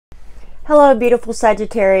Hello, beautiful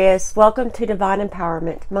Sagittarius. Welcome to Divine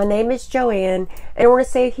Empowerment. My name is Joanne, and I want to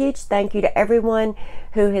say a huge thank you to everyone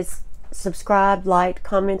who has subscribed, liked,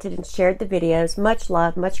 commented, and shared the videos. Much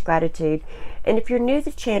love, much gratitude. And if you're new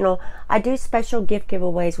to the channel, I do special gift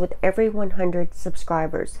giveaways with every 100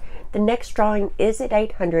 subscribers. The next drawing is at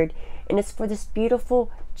 800, and it's for this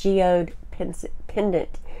beautiful geode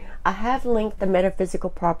pendant. I have linked the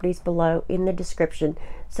metaphysical properties below in the description,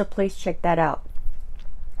 so please check that out.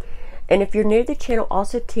 And if you're new to the channel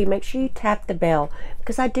also too, make sure you tap the bell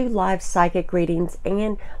because I do live psychic readings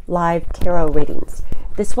and live tarot readings.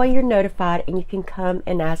 This way you're notified and you can come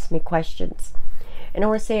and ask me questions. And I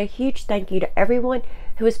want to say a huge thank you to everyone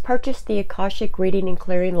who has purchased the Akashic Reading and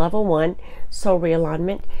Clearing Level 1, Soul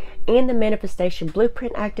Realignment, and the Manifestation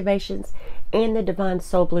Blueprint activations, and the Divine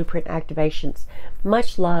Soul Blueprint activations.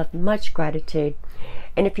 Much love, much gratitude.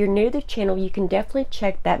 And if you're new to the channel, you can definitely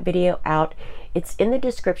check that video out. It's in the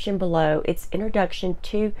description below. It's Introduction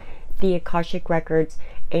to the Akashic Records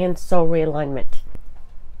and Soul Realignment.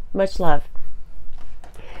 Much love.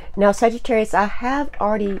 Now, Sagittarius, I have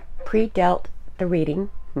already pre-dealt the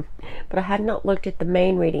reading, but I have not looked at the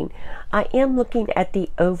main reading. I am looking at the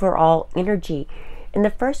overall energy. And the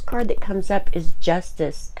first card that comes up is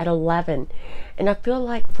Justice at 11. And I feel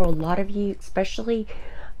like for a lot of you, especially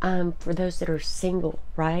for those that are single,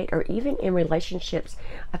 right, or even in relationships,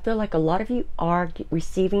 I feel like a lot of you are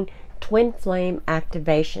receiving twin flame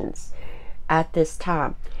activations at this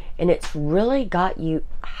time, and it's really got you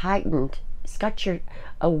heightened. It's got your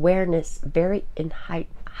awareness very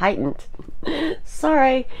heightened.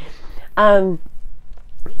 Sorry.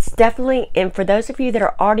 It's definitely, and for those of you that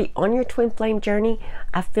are already on your twin flame journey,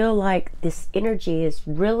 I feel like this energy is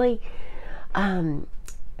really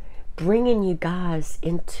bringing you guys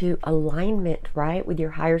into alignment, right, with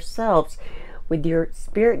your higher selves, with your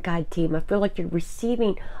spirit guide team. I feel like you're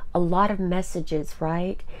receiving a lot of messages,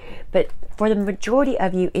 right? But for the majority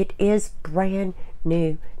of you, it is brand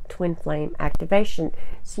new twin flame activation.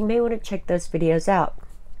 So you may want to check those videos out.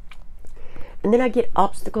 And then I get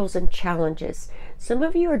obstacles and challenges. Some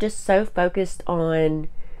of you are just so focused on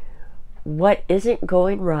what isn't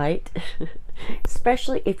going right,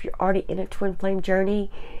 especially if you're already in a twin flame journey.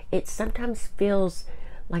 It sometimes feels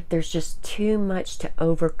like there's just too much to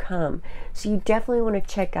overcome. So you definitely want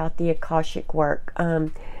to check out the Akashic work.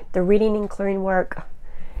 The reading and clearing work,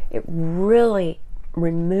 it really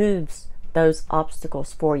removes those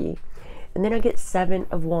obstacles for you. And then I get 7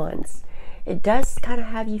 of Wands. It does kind of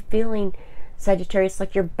have you feeling, Sagittarius,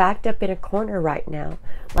 like you're backed up in a corner right now,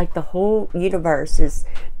 like the whole universe is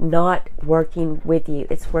not working with you,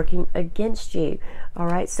 it's working against you. All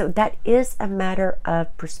right, so that is a matter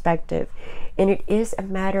of perspective, and it is a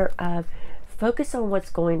matter of focus on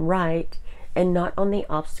what's going right and not on the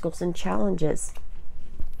obstacles and challenges.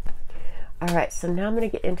 All right, so now I'm going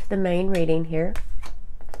to get into the main reading here.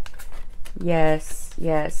 Yes,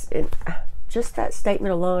 and just that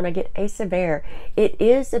statement alone, I get Ace of Air. It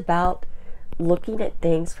is about looking at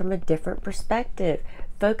things from a different perspective.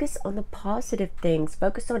 Focus on the positive things.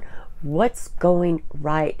 Focus on what's going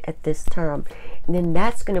right at this time. And then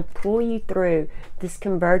that's going to pull you through this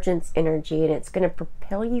convergence energy, and it's going to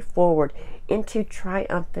propel you forward into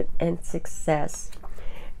triumphant and success.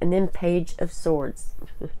 And then Page of Swords.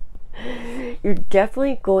 You're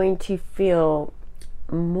definitely going to feel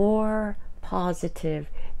more positive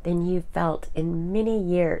than you felt in many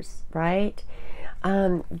years, right?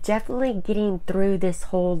 Definitely getting through this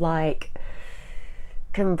whole like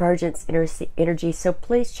convergence energy. So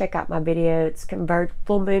please check out my video. It's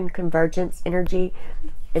full moon convergence energy.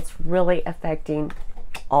 It's really affecting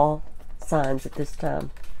all signs at this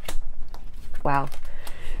time. Wow.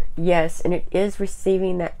 Yes, and it is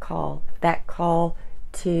receiving that call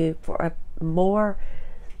to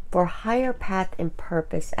for higher path and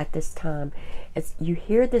purpose at this time. As you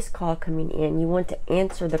hear this call coming in, you want to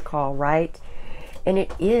answer the call, right? And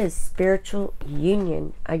it is spiritual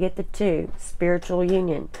union. I get the 2, spiritual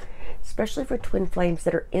union, especially for twin flames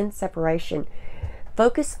that are in separation.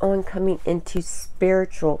 Focus on coming into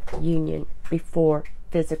spiritual union before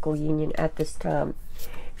physical union at this time,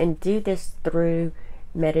 and do this through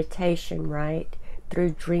meditation, right?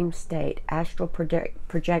 Through dream state, astral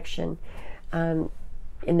projection, and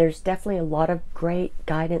there's definitely a lot of great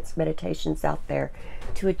guidance meditations out there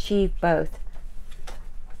to achieve both.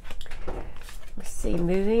 Let's see,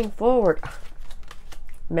 moving forward.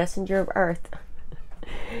 Messenger of Earth.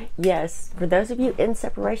 Yes, for those of you in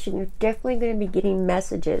separation, you're definitely going to be getting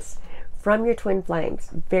messages from your twin flames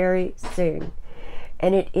very soon.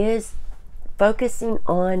 And it is focusing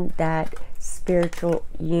on that spiritual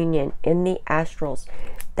union in the astrals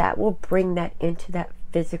that will bring that into that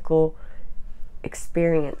physical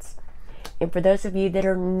experience. And for those of you that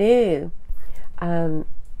are new, that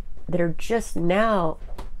are just now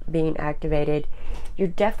being activated, you're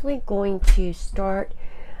definitely going to start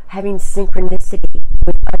having synchronicity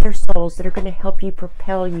with other souls that are going to help you,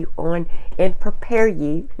 propel you on, and prepare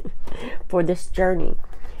you for this journey.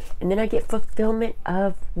 And then I get fulfillment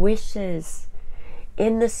of wishes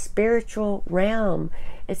in the spiritual realm.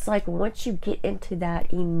 It's like once you get into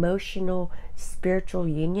that emotional, spiritual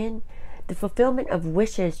union, the fulfillment of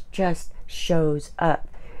wishes just shows up.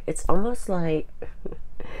 It's almost like,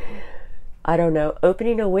 I don't know,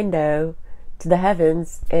 opening a window to the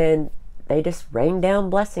heavens and they just rain down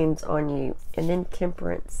blessings on you. And then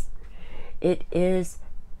temperance. It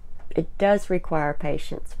does require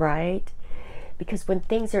patience, right? Because when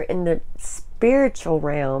things are in the spiritual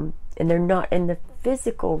realm and they're not in the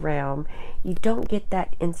physical realm, you don't get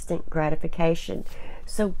that instant gratification.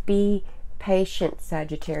 So be patient,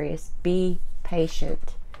 Sagittarius. Be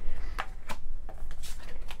patient.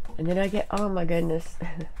 And then I get, oh my goodness,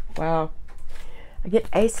 wow, I get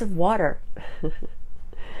Ace of Water.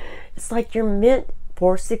 It's like you're meant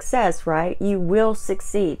for success, right? You will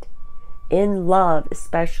succeed in love,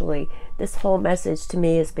 especially. This whole message to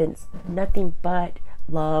me has been nothing but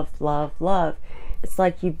love, love, love. It's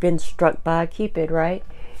like you've been struck by a Cupid, right?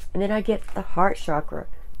 And then I get the heart chakra,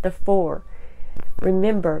 the 4.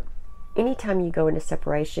 Remember, anytime you go into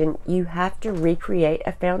separation, you have to recreate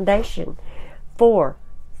a foundation. 4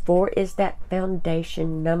 is that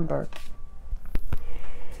foundation number.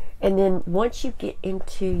 And then once you get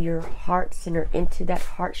into your heart center, into that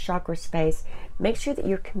heart chakra space, make sure that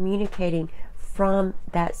you're communicating from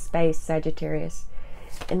that space, Sagittarius.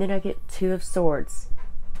 And then I get 2 of Swords,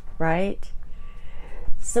 right?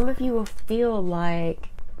 Some of you will feel like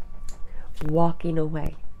walking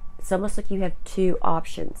away. It's almost like you have 2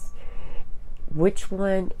 options. Which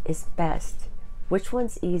one is best? Which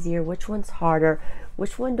one's easier? Which one's harder?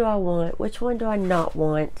 Which one do I want? Which one do I not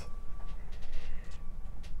want?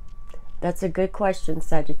 That's a good question,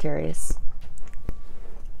 Sagittarius.